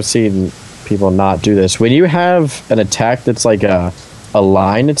because I've seen people not do this. When you have an attack that's like a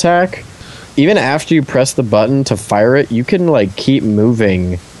line attack, even after you press the button to fire it, you can keep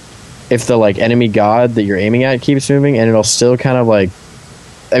moving if the enemy god that you're aiming at keeps moving, and it'll still kind of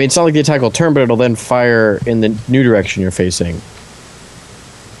it's not like the attack will turn, but it'll then fire in the new direction you're facing.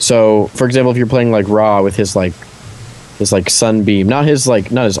 So, for example, if you're playing Ra with his this like sunbeam, not his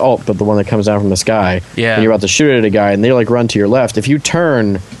ult, but the one that comes down from the sky. Yeah. And you're about to shoot it at a guy, and they like run to your left. If you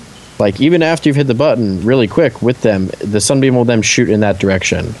turn, like even after you've hit the button really quick with them, the sunbeam will then shoot in that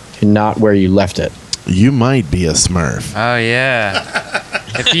direction, and not where you left it. You might be a Smurf. Oh yeah.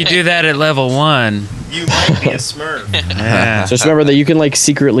 If you do that at level 1, You might be a Smurf. yeah. Just remember that you can like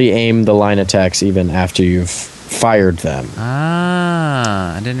secretly aim the line attacks even after you've fired them.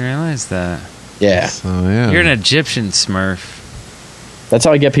 Ah, I didn't realize that. Yeah. So yeah. You're an Egyptian Smurf. That's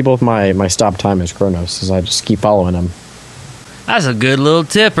how I get people with my stop timers, Chronos, is I just keep following them. That's a good little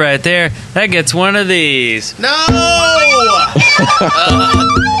tip right there. That gets one of these. No!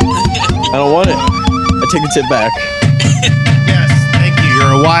 I don't want it. I take the tip back. Yes, thank you.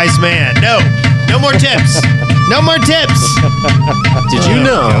 You're a wise man. No more tips. No more tips. Did you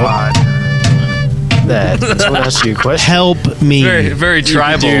know that someone asked you a question? Help me. Very, very You could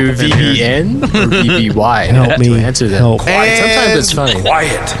tribal. do in here. VBN or VBY Help me. to answer that. Help. Sometimes it's funny.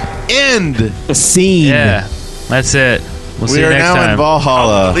 Quiet. End. Scene. Yeah, that's it. We'll see We you are next now in time.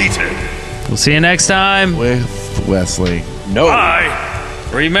 Valhalla Completed. We'll see you next time. with Wesley. No. Bye.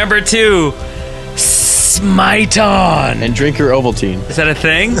 Remember to smite on. And drink your Ovaltine. Is that a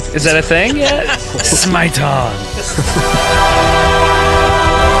thing? Is that a thing yet? Smite on.